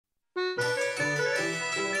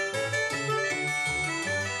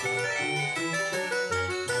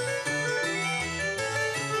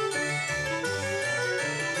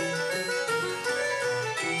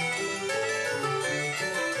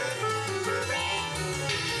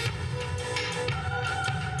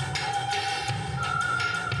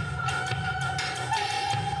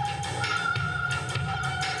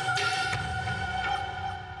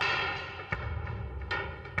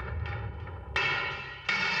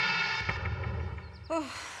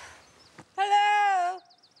Oh. Hello?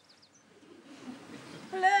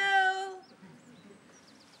 Hello?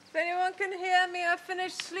 If anyone can hear me, I've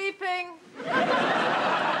finished sleeping.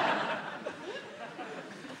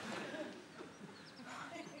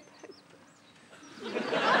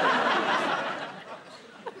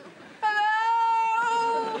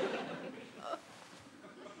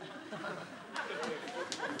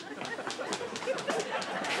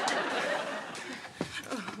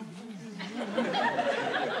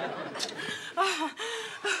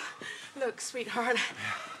 Look, sweetheart,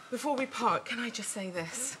 before we part, can I just say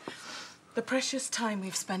this? The precious time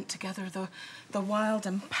we've spent together, the wild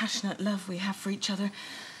and passionate love we have for each other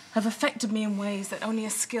have affected me in ways that only a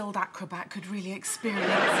skilled acrobat could really experience.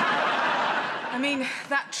 I mean,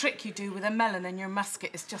 that trick you do with a melon in your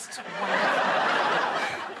musket is just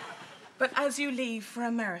wonderful. But as you leave for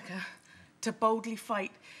America to boldly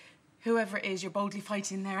fight whoever it is you're boldly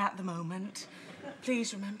fighting there at the moment,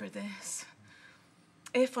 please remember this.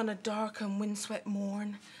 If on a dark and windswept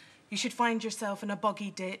morn you should find yourself in a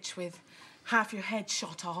boggy ditch with half your head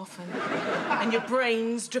shot off and your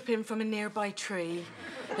brains dripping from a nearby tree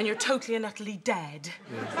and you're totally and utterly dead,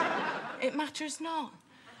 it matters not,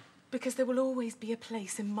 because there will always be a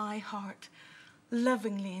place in my heart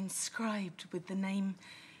lovingly inscribed with the name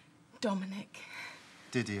Dominic.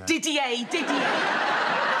 Didier. Didier.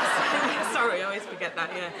 Sorry, I always forget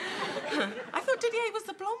that, yeah. I thought Didier was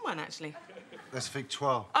the blonde one, actually. That's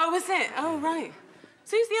Victoire. Oh, was it? Oh, right.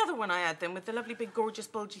 So who's the other one I had, then, with the lovely, big, gorgeous,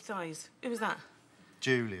 bulgy thighs? Who was that?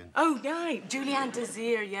 Julian. Oh, right. Julian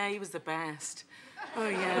Desir, yeah, he was the best. Oh,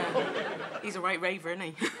 yeah. He's a right raver, isn't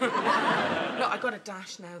he? Look, I got a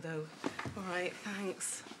dash now, though. All right,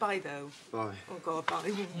 thanks. Bye, though. Bye. Oh, God, bye.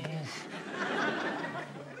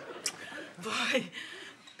 Bye.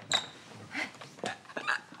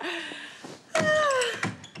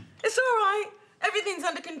 It's all right. Everything's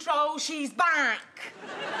under control. She's back.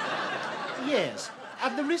 Yes.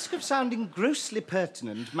 At the risk of sounding grossly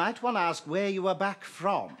pertinent, might one ask where you are back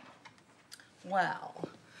from? Well,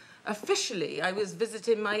 officially, I was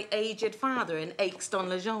visiting my aged father in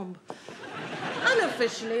Aix-en-le-Jambe.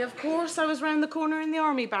 Unofficially, of course, I was round the corner in the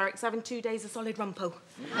army barracks having 2 days of solid rumpo.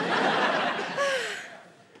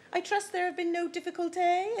 I trust there have been no difficulty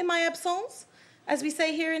in my absence, as we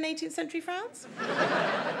say here in 18th century France?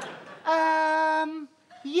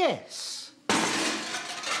 Yes. I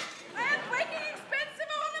am breaking expensive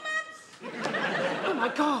ornaments! Oh, my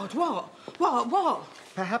God, what?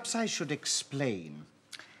 Perhaps I should explain.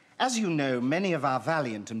 As you know, many of our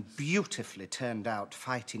valiant and beautifully turned out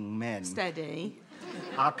fighting men... Steady.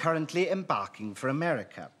 ...are currently embarking for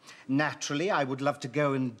America. Naturally, I would love to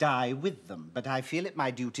go and die with them, but I feel it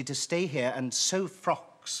my duty to stay here and sew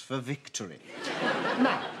frocks for victory.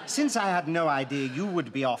 Now, since I had no idea you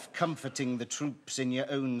would be off comforting the troops in your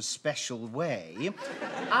own special way,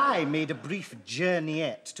 I made a brief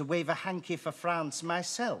journeyette to wave a hanky for France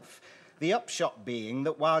myself. The upshot being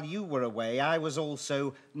that while you were away, I was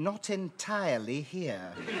also not entirely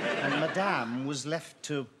here, and Madame was left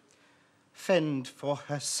to fend for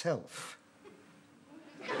herself.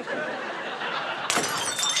 Good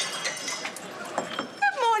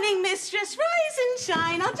morning, mistress. Rise and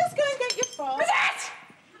shine. I'll just go and get your frock. That!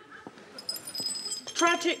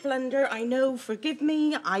 Tragic blunder, I know. Forgive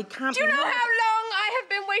me. I can't... Do you know how long I have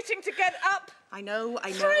been waiting to get up? I know.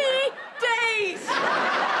 3 days!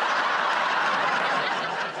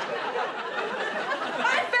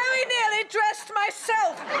 I very nearly dressed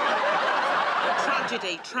myself.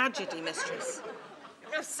 Tragedy, mistress.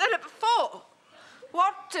 I've said it before.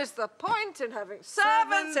 What is the point in having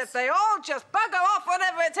servants if they all just bugger off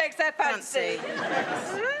whenever it takes their fancy?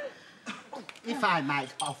 If I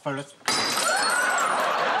might offer a...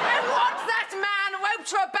 And what that man roped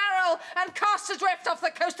to a barrel and cast adrift off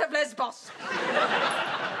the coast of Lesbos?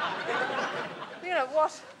 You know,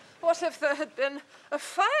 what if there had been a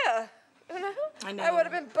fire? You know? I know. I would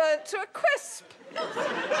have been burnt to a crisp.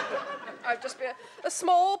 I'd just be a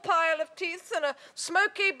small pile of teeth and a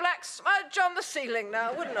smoky black smudge on the ceiling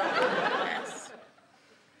now, wouldn't I? Yes.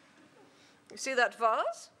 You see that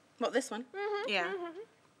vase? What, this one? Mm-hmm, Yeah. Mm-hmm.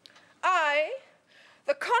 I,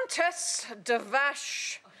 the Comtesse de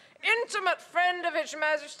Vache, intimate friend of His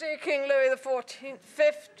Majesty King Louis XIV,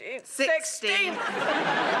 15th, 16th.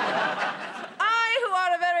 I, who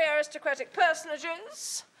are a very aristocratic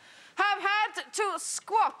personages, have had to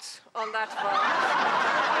squat on that vase.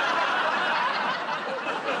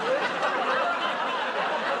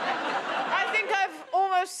 I think I've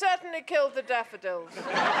almost certainly killed the daffodils.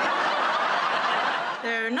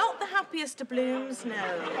 They're not the happiest of blooms, no.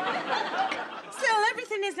 Still, Well,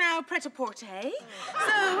 everything is now pret-a-porter.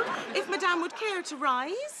 So, if Madame would care to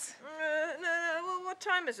rise... No, well, what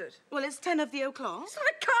time is it? Well, it's 10 of the o'clock. So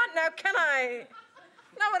I can't now, can I?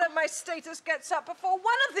 No one of my status gets up before 1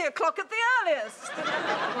 of the o'clock at the earliest.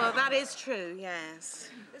 Well, that is true, yes.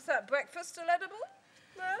 Is that breakfast still edible?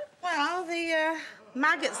 No? Well, the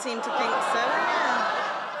maggots seem to think so,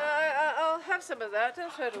 yeah. I'll have some of that.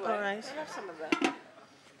 Don't throw it away. All right. I'll have some of that.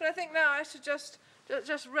 But I think now I should just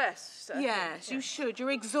rest. Yes, you should.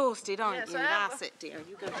 You're exhausted, aren't Yes, you? I am. That's it, dear.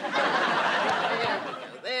 You go.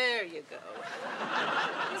 There you go.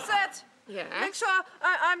 Is that? Yes. Make sure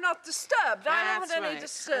I'm not disturbed. I don't That's want any right.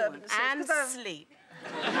 disturbances. And 'cause sleep.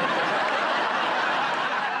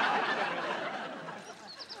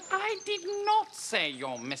 I did not say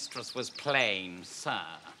your mistress was plain, sir.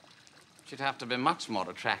 She'd have to be much more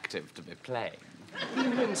attractive to be plain. He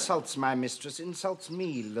who insults my mistress insults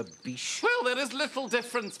me, Le Biche. Well, there is little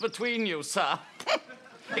difference between you, sir.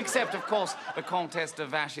 Except, of course, the Comtesse de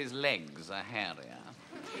Vache's legs are hairier.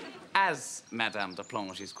 As Madame de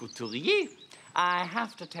Plange's couturier, I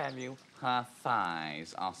have to tell you, her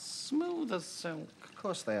thighs are smooth as silk. Of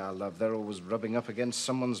course they are, love. They're always rubbing up against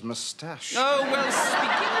someone's moustache. Oh, well,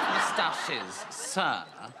 speaking of moustaches, sir,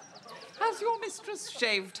 has your mistress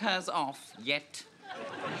shaved hers off yet?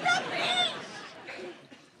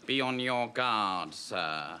 Be on your guard,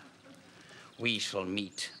 sir. We shall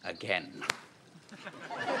meet again.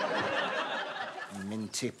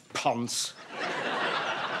 Minty ponce.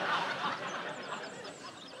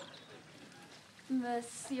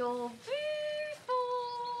 Monsieur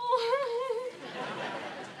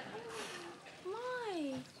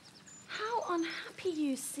My, how unhappy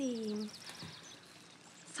you seem.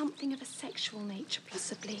 Something of a sexual nature,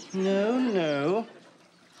 possibly. No.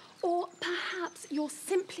 Or perhaps you're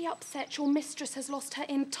simply upset your mistress has lost her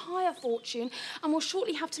entire fortune and will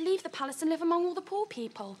shortly have to leave the palace and live among all the poor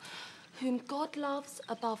people, whom God loves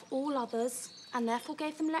above all others, and therefore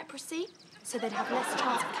gave them leprosy, so they'd have less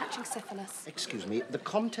chance of catching syphilis. Excuse me, the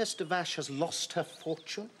Comtesse de Vache has lost her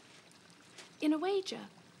fortune? In a wager.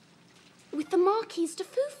 With the Marquise de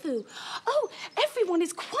Foufou. Oh, everyone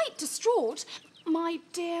is quite distraught. My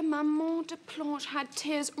dear Maman de Planche had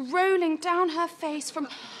tears rolling down her face from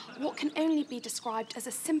what can only be described as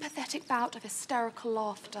a sympathetic bout of hysterical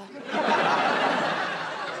laughter.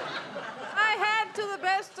 I had, to the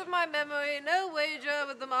best of my memory, no wager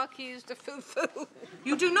with the Marquise de Foufou.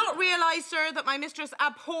 You do not realise, sir, that my mistress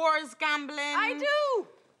abhors gambling? I do.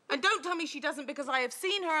 And don't tell me she doesn't, because I have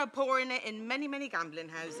seen her abhorring it in many, many gambling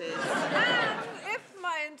houses. And if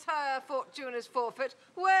my entire fortune is forfeit,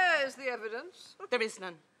 where is the evidence? There is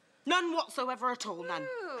none. None whatsoever at all, none.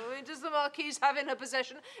 Oh, does the Marquise have in her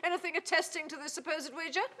possession anything attesting to this supposed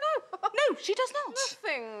wager? No. No, she does not.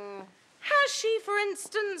 Nothing. Has she, for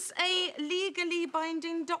instance, a legally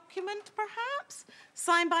binding document, perhaps?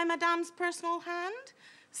 Signed by Madame's personal hand?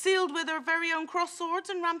 Sealed with her very own cross swords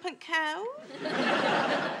and rampant cow?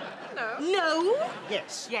 No. No?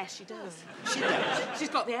 Yes. Yes, she does. She does. She's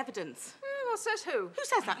got the evidence. Well, says who? Who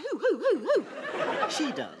says that? Who?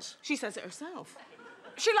 She does. She says it herself.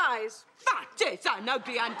 She lies. That is an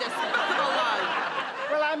ugly and despicable lie.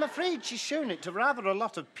 Well, I'm afraid she's shown it to rather a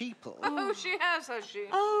lot of people. Oh, she has she?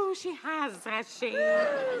 Oh, she has she?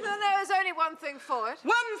 Then there is only one thing for it.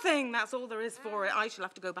 One thing, that's all there is for it. I shall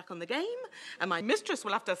have to go back on the game, and my mistress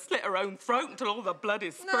will have to slit her own throat until all the blood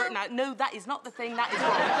is spurting out. No, that is not the thing, that is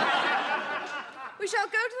wrong. We shall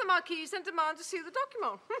go to the Marquise and demand to see the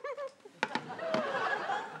document.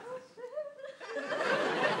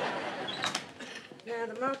 Now,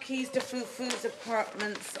 the Marquise de Foufou's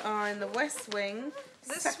apartments are in the West Wing.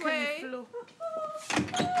 This second way. Floor.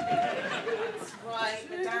 That's right,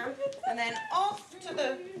 madame. And then off to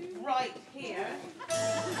the right here.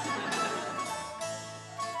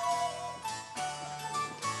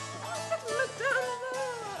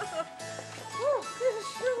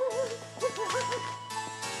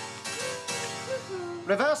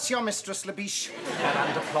 Reverse your mistress, Le Biche.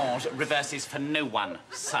 Madame de Plange reverses for no one,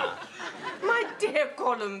 sir. My dear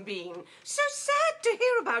Columbine, so sad to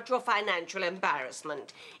hear about your financial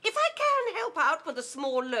embarrassment. If I can help out with a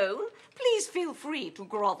small loan, please feel free to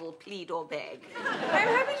grovel, plead, or beg. I'm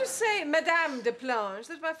happy to say, Madame de Plange,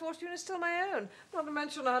 that my fortune is still my own, not to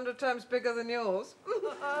mention 100 times bigger than yours.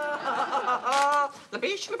 Le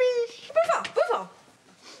Biche, Le Biche. Move on.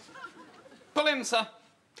 Pull in, sir.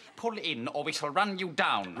 Pull in, or we shall run you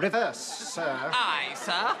down. Reverse, sir. Aye,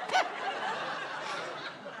 sir.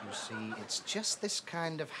 You see, it's just this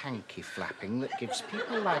kind of hanky flapping that gives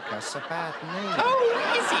people like us a bad name.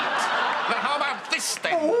 Oh, is it? Well, how about this,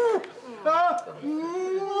 then? Oh!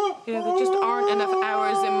 Yeah, there just aren't enough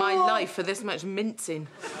hours in my life for this much mincing.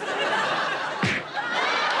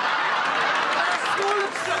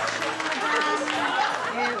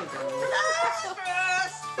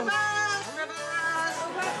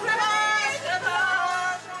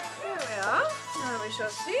 Shall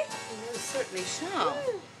see? You certainly shall.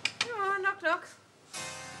 Oh, knock, knock.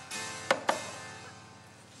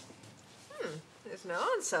 There's no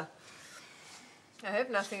answer. I hope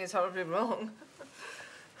nothing is horribly wrong.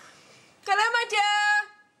 Hello, my dear.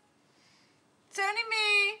 It's only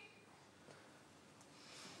me.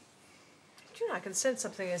 Do you know, I can sense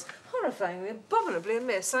something is horrifyingly, abominably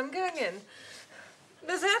amiss. I'm going in.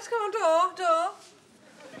 Lizette, come on, door.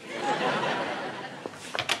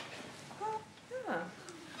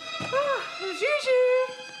 As usual,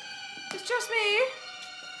 it's just me.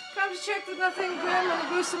 Come to check that nothing grim and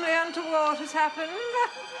gruesomely untoward has happened.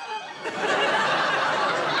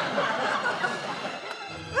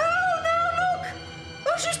 Oh, no, look!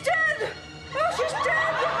 Oh, she's dead! Oh, she's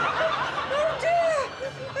dead! Oh, dear!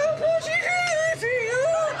 Oh, poor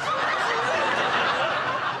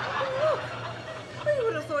oh, you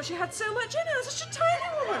would have thought she had so much in her, such a tiny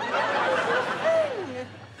woman. Poor thing.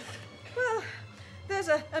 Well, there's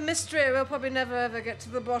a mystery we'll probably never, ever get to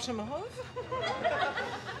the bottom of.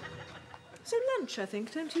 So lunch, I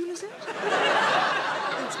think, don't you, Lizette?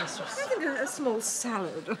 Thanks, mistress. I think a small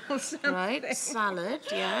salad or something. Right, salad,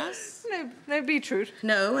 yes. No beetroot.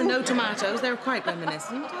 No, and no tomatoes. They're quite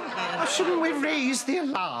reminiscent, aren't they? Oh, shouldn't we raise the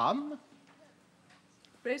alarm?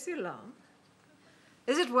 Raise the alarm?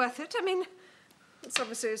 Is it worth it? I mean, it's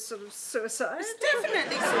obviously a sort of suicide. It's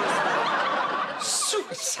definitely suicide.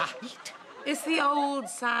 Suicide? It's the old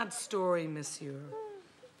sad story, monsieur.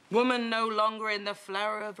 Woman no longer in the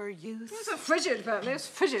flower of her youth. It's a frigid, apparently. It's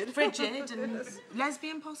frigid. Frigid and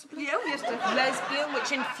lesbian, possibly? Yeah, yes, definitely. Lesbian,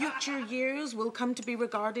 which in future years will come to be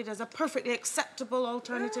regarded as a perfectly acceptable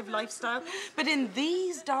alternative lifestyle, but in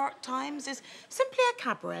these dark times is simply a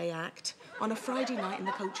cabaret act on a Friday night in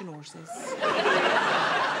the Coach and Horses.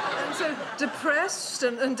 I'm so depressed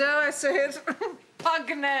and dare I say it,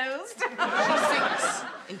 pug-nosed. She sinks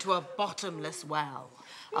into a bottomless well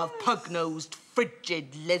of pug-nosed,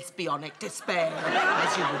 frigid, lesbianic despair,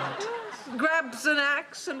 as you would. Grabs an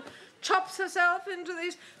axe and chops herself into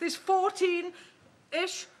these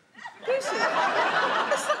 14-ish pieces. It's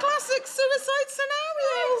the classic suicide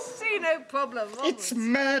scenario. See no problem. It's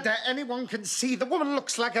murder. Anyone can see. The woman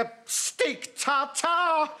looks like a steak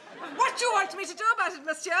tartare. What do you want me to do about it,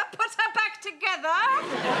 monsieur? Put her back together?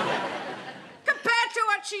 Compared to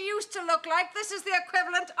what she used to look like, this is the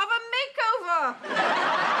equivalent of a makeover.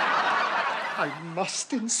 I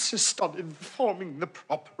must insist on informing the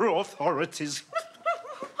proper authorities.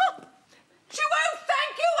 She won't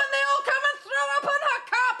thank you when they all come and throw up on her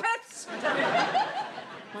carpets.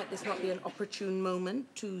 Might this not be an opportune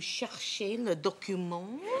moment to chercher le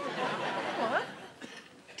document? What?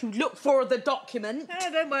 To look for the document.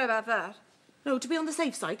 Don't worry about that. No, to be on the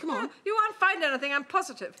safe side, come on. You won't find anything, I'm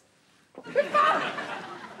positive. We found it.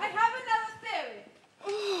 I have another theory.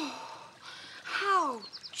 Oh, how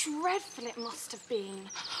dreadful it must have been.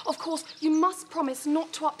 Of course, you must promise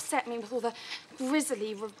not to upset me with all the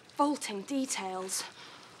grisly, revolting details.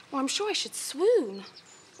 Or I'm sure I should swoon.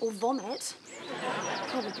 Or vomit.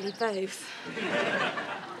 Probably both.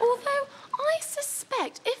 Although I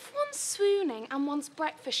suspect if one's swooning and one's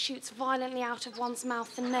breakfast shoots violently out of one's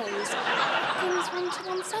mouth and nose, it brings one to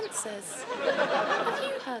one's senses. Have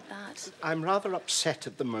you heard that? I'm rather upset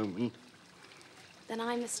at the moment. Then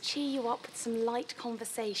I must cheer you up with some light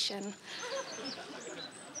conversation.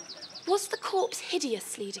 Was the corpse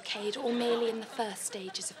hideously decayed or merely in the first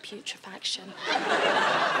stages of putrefaction?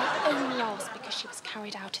 It only asked because she was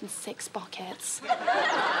carried out in 6 buckets.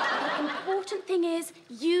 The important thing is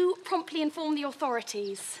you promptly inform the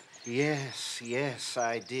authorities. Yes,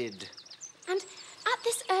 I did. And at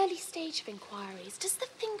this early stage of inquiries, does the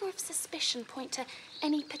finger of suspicion point to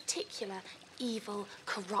any particular evil,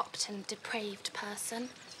 corrupt and depraved person?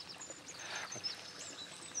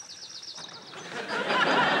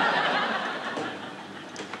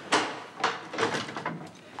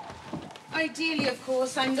 Ideally, of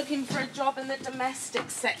course, I'm looking for a job in the domestic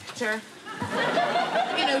sector.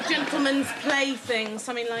 You know, gentleman's plaything,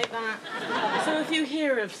 something like that. So if you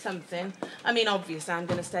hear of something, I mean, obviously I'm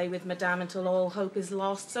going to stay with Madame until all hope is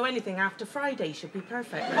lost, so anything after Friday should be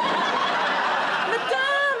perfect.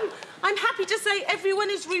 Madame! I'm happy to say everyone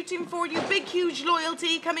is rooting for you. Big, huge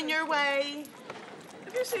loyalty coming your way.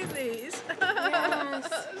 Have you seen these? Yes.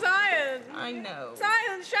 Zion. I know.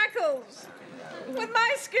 Zion shackles. With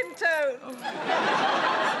my skin tone.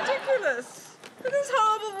 It's ridiculous. With this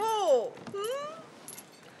horrible wall.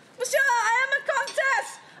 Monsieur, I am a countess.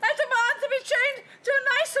 I demand to be chained to a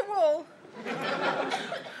nicer wall.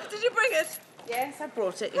 Did you bring it? Yes, I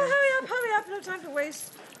brought it, Oh, hurry up, no time to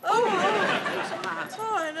waste. Oh,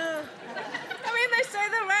 I know. I mean, they say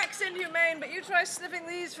the rack's inhumane, but you try sniffing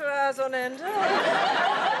these for hours on end. Oh.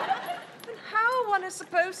 And how one is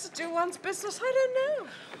supposed to do one's business, I don't know.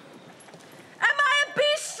 Am I a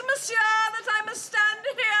beast, monsieur, that I must stand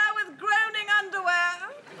here with groaning underwear?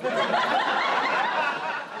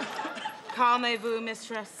 Calmez-vous,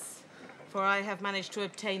 mistress, for I have managed to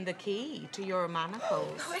obtain the key to your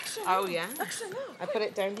manacles. Oh, excellent. Oh, yeah? Excellent. I put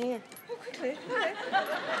it down here. Oh, quickly. Hurry.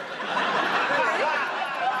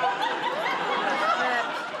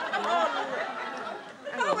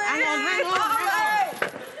 Hang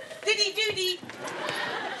on. Diddy-doody.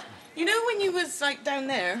 You know when you was, like, down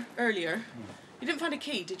there earlier, you didn't find a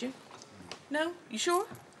key, did you? No? You sure?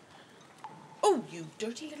 Oh, you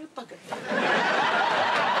dirty little bugger.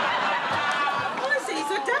 Oh, I see. He's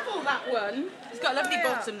a devil, that one. He's got a lovely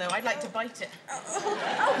bottom, though. I'd like to bite it.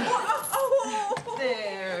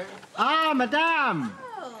 There. Ah, madame.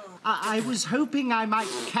 I was hoping I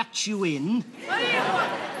might catch you in. What do you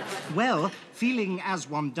want? Well, feeling as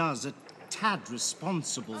one does a tad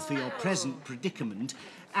responsible for your present predicament,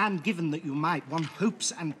 and given that you might, one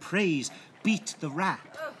hopes and prays, beat the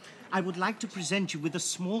rap, I would like to present you with a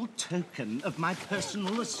small token of my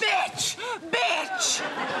personal... Bitch! Bitch!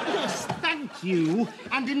 Yes, thank you,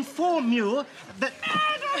 and inform you that...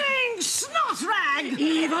 Murdering snot rag!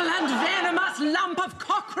 Evil and venomous lump of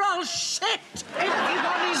cockerel shit!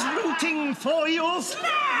 Everyone is rooting for you.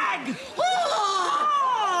 Slag!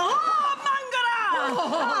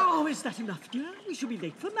 Oh, is that enough, dear? We shall be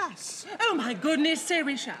late for Mass. Oh, my goodness, say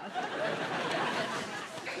we shall.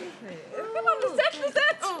 Come on,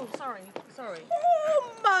 Lisette. Oh, sorry.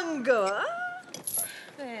 Oh, Mungo.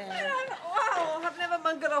 There. Wow, I've never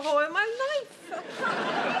mungered a whore in my life. I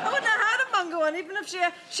wouldn't know how to mungo one, even if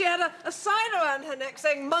she had a sign around her neck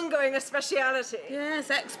saying mungoing a speciality. Yes,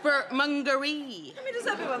 expert mungery. I mean, does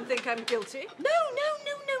everyone think I'm guilty? No.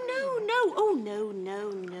 Oh,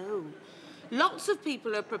 no. Lots of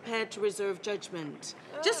people are prepared to reserve judgment,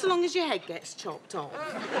 just so long as your head gets chopped off.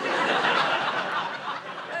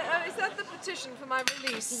 Is that the petition for my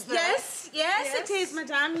release? Yes, it is,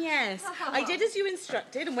 madame, yes. I did as you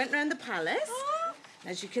instructed and went round the palace.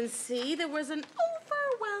 As you can see, there was an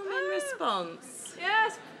overwhelming response.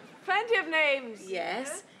 Yes, plenty of names.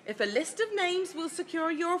 Yes, if a list of names will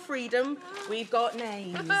secure your freedom, we've got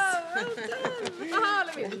names. Oh, well done.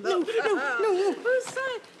 Let me look. No. Who's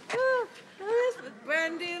signed? Yes,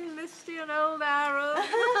 Brandy and Misty and Old Arrow.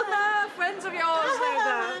 Friends of yours, no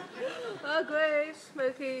doubt. Oh, great,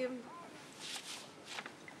 Smoky.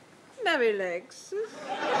 Merrylegs.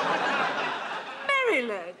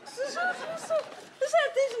 Merrylegs.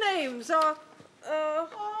 These names are...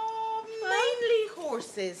 Mainly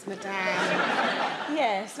horses, madame.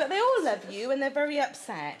 Yes, but they all love you and they're very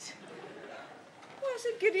upset. What's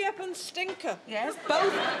a Giddy Up and Stinker? Yes,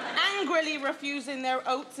 both angrily refusing their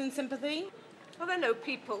oats in sympathy. Well, they're no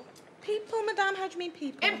people. People, madame? How do you mean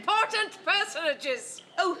people? Important personages.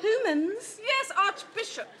 Oh, humans? Yes,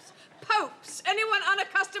 archbishops, popes, anyone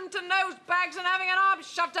unaccustomed to nose bags and having an arm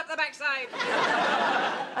shoved up the backside.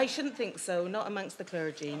 I shouldn't think so, not amongst the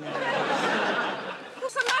clergy, no.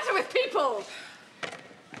 What's the matter with people?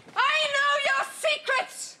 I know your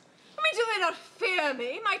secrets! I mean, do they not fear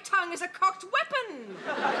me? My tongue is a cocked weapon.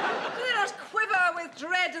 Do they not quiver with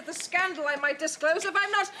dread at the scandal I might disclose if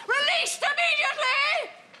I'm not released immediately?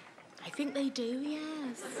 I think they do,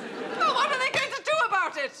 yes. Well, what are they going to do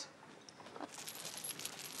about it?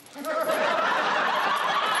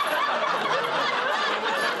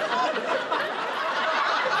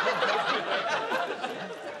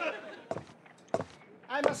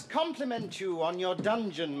 I must compliment you on your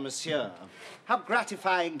dungeon, monsieur. How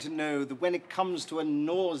gratifying to know that when it comes to a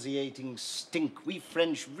nauseating stink, we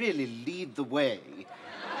French really lead the way.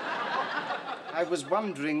 I was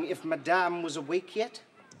wondering if madame was awake yet?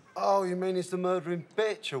 Oh, you mean is the murdering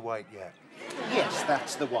bitch awake yet? Yes,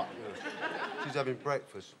 that's the one. She's having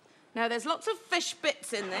breakfast. Now, there's lots of fish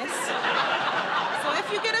bits in this. So if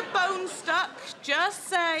you get a bone stuck, just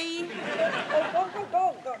say...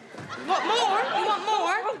 What more? You want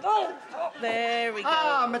more? There we go.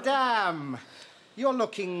 Ah, madame. You're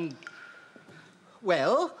looking...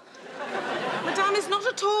 well? Madame is not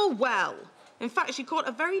at all well. In fact, she caught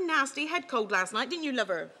a very nasty head cold last night, didn't you,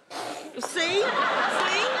 lover? See?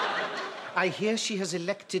 I hear she has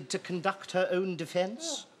elected to conduct her own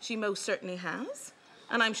defence. She most certainly has.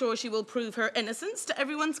 And I'm sure she will prove her innocence to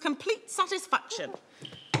everyone's complete satisfaction.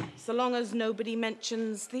 So long as nobody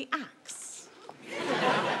mentions the axe.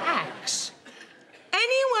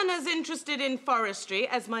 as interested in forestry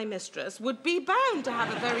as my mistress would be bound to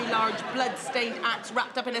have a very large blood-stained axe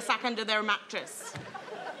wrapped up in a sack under their mattress.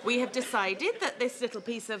 We have decided that this little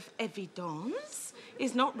piece of evidence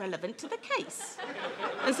is not relevant to the case.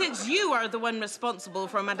 And since you are the one responsible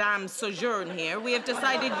for Madame's sojourn here, we have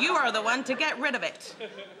decided you are the one to get rid of it.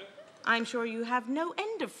 I'm sure you have no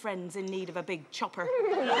end of friends in need of a big chopper.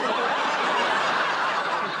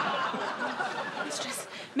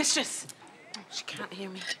 Mistress. She can't hear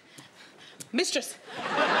me. Mistress.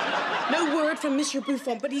 No word from Monsieur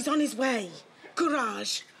Buffon, but he's on his way.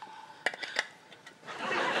 Courage.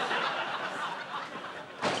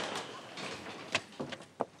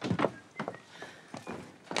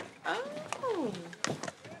 Oh.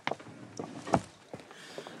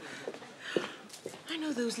 I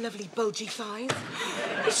know those lovely bulgy thighs.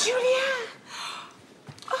 It's Julien.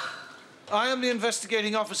 I am the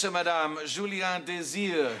investigating officer, Madame, Julien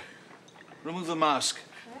Désir. Remove the mask.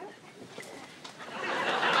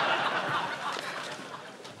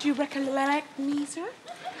 Do you recollect me, sir?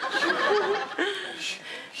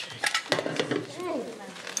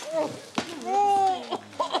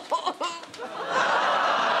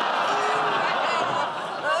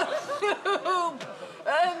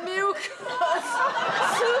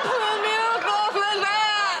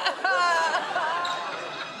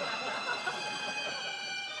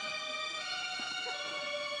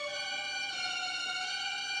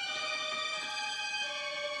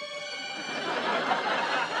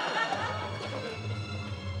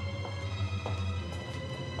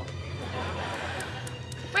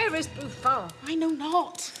 Where is Buffon? I know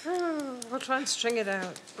not. I'll try and string it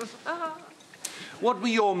out. What were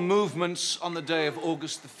your movements on the day of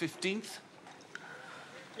August the 15th?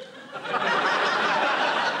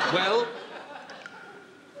 Well?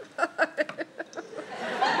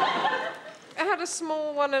 I had a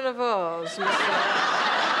small one in a vase, Monsieur.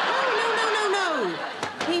 No.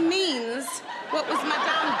 He means, what was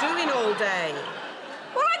Madame doing all day?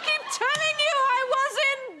 Well, I keep telling you I was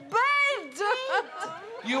in bed.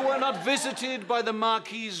 You were not visited by the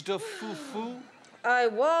Marquise de Foufou? I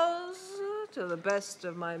was, to the best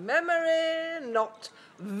of my memory, not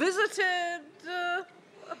visited.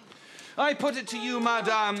 I put it to you,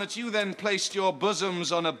 Madame, that you then placed your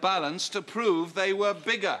bosoms on a balance to prove they were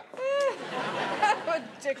bigger.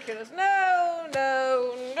 Ridiculous. No.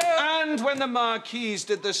 And when the Marquise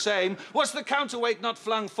did the same, was the counterweight not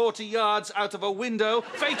flung 40 yards out of a window,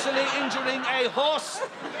 fatally injuring a horse? It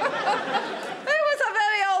was a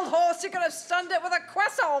very old horse. You could have stunned it with a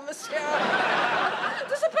croissant, monsieur.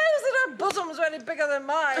 To suppose that her bosoms were any bigger than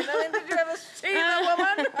mine. I mean, did you ever see the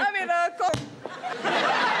woman? I mean,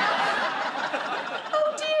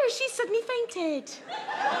 Oh, dear, she suddenly fainted.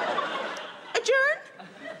 Adjourn?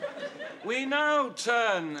 We now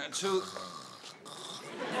turn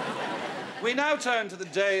to the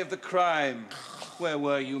day of the crime. Where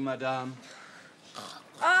were you, Madame?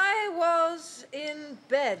 I was in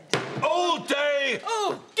bed. All day!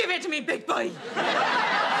 Oh, give it to me, big boy.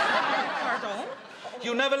 Pardon?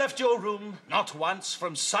 You never left your room, not once,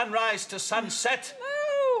 from sunrise to sunset?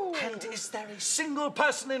 No. And is there a single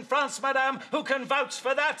person in France, Madame, who can vouch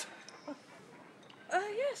for that?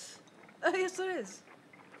 Yes. Yes, there is.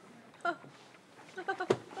 What?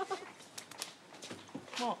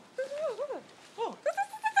 What?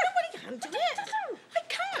 Nobody can do it. I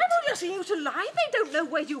can't. I'm not letting you to lie. They don't know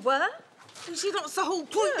where you were. You see, that's the whole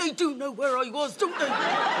point. They do know where I was, don't they?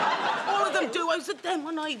 All of them do. I was at them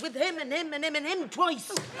one night with him and him and him and him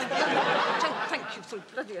twice. Thank you so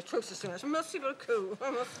bloody atrocious. Merci beaucoup.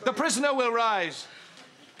 The prisoner will rise.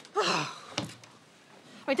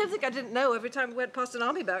 I don't think I didn't know every time we went past an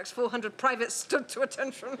army barracks, 400 privates stood to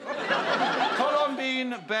attention.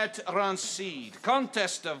 Colombine Bette Rancide,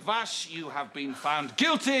 Comtesse de Vache, you have been found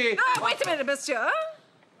guilty. Ah, wait a minute, monsieur.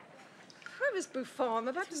 Where is Buffon? I'm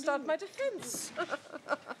about to start my defense.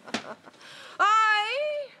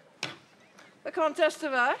 I, the Comtesse de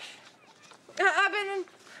Vache, have been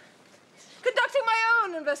conducting my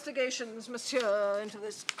own investigations, monsieur, into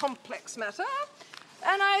this complex matter.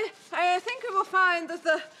 And I think we will find that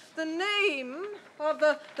the name of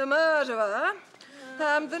the murderer,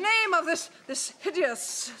 the name of this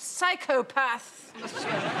hideous psychopath,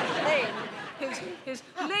 his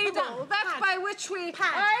label, that by which we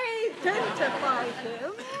identify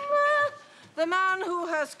him, the man who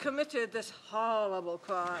has committed this horrible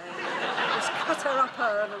crime, this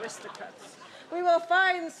cutter-upper of aristocrats. We will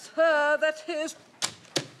find, sir, that his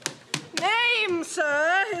name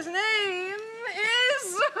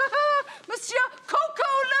is Monsieur Coco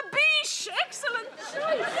Labiche. Excellent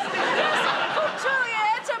choice. Yes,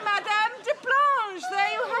 couturier to Madame de Plange.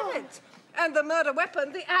 There you have it. And the murder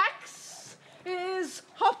weapon, the axe, is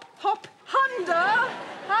hop, hop, under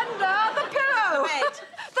the pillow. The bed.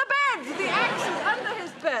 The bed. The axe is under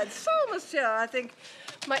his bed. So, monsieur, I think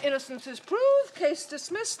my innocence is proved. Case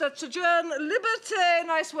dismissed. Let's adjourn. Liberty.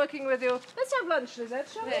 Nice working with you. Let's have lunch, Lizette,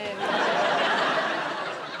 shall we?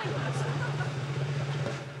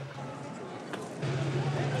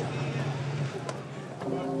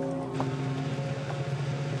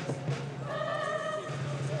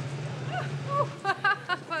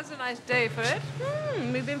 That's a nice day for it.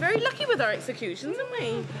 We've been very lucky with our executions, haven't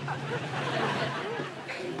we?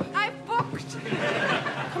 I've booked.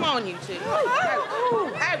 Come on, you two. Out.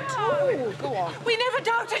 Go on. We never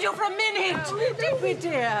doubted you for a minute. Did we,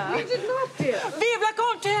 dear? We did not, dear. Vive la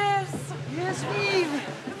Comtesse! Yes, vive!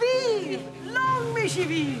 Vive! Long may she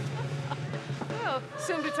vive! Well,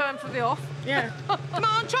 soon be time for the off. Yeah. Come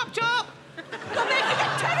on, chop, chop! You're making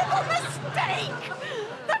a terrible mistake!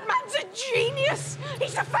 That man's a genius!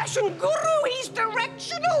 He's a fashion guru! He's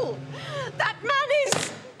directional! That man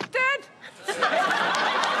is Dead.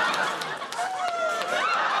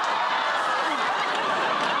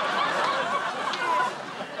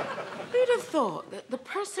 Who'd have thought that the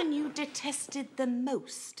person you detested the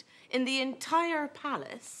most in the entire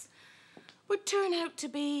palace would turn out to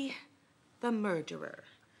be the murderer?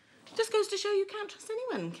 Just goes to show you can't trust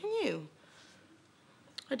anyone, can you?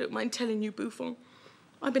 I don't mind telling you, Buffon.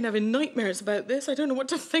 I've been having nightmares about this. I don't know what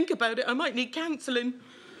to think about it. I might need counselling.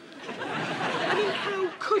 I mean,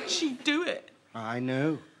 how could she do it? I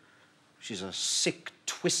know. She's a sick,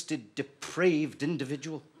 twisted, depraved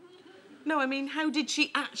individual. No, I mean, how did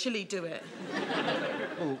she actually do it?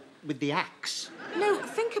 Well, with the axe. No,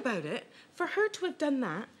 think about it. For her to have done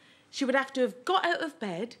that, she would have to have got out of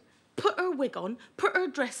bed, put her wig on, put her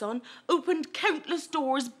dress on, opened countless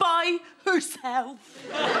doors by herself.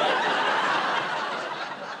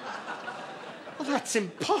 Well, that's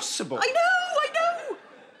impossible. I know!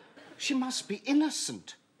 She must be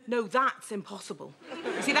innocent. No, that's impossible.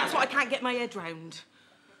 See, that's what I can't get my head round.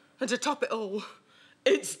 And to top it all,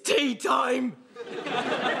 it's tea time.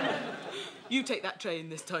 You take that tray in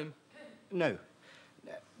this time. No.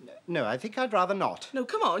 No, I think I'd rather not. No,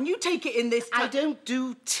 come on, you take it in this time. I don't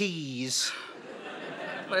do teas.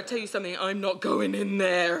 But I tell you something, I'm not going in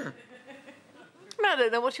there. I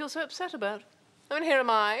don't know what you're so upset about. I mean, here am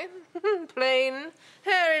I, plain,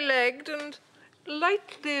 hairy-legged and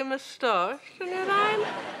lightly moustached, and yet I'm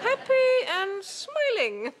happy and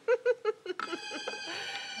smiling.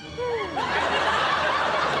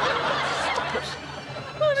 Stop it.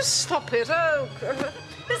 Oh, just stop it. Oh, God.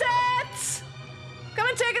 Lizette! Come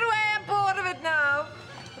and take it away. I'm bored of it now.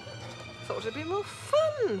 Thought it'd be more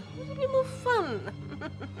fun. It'd be more fun.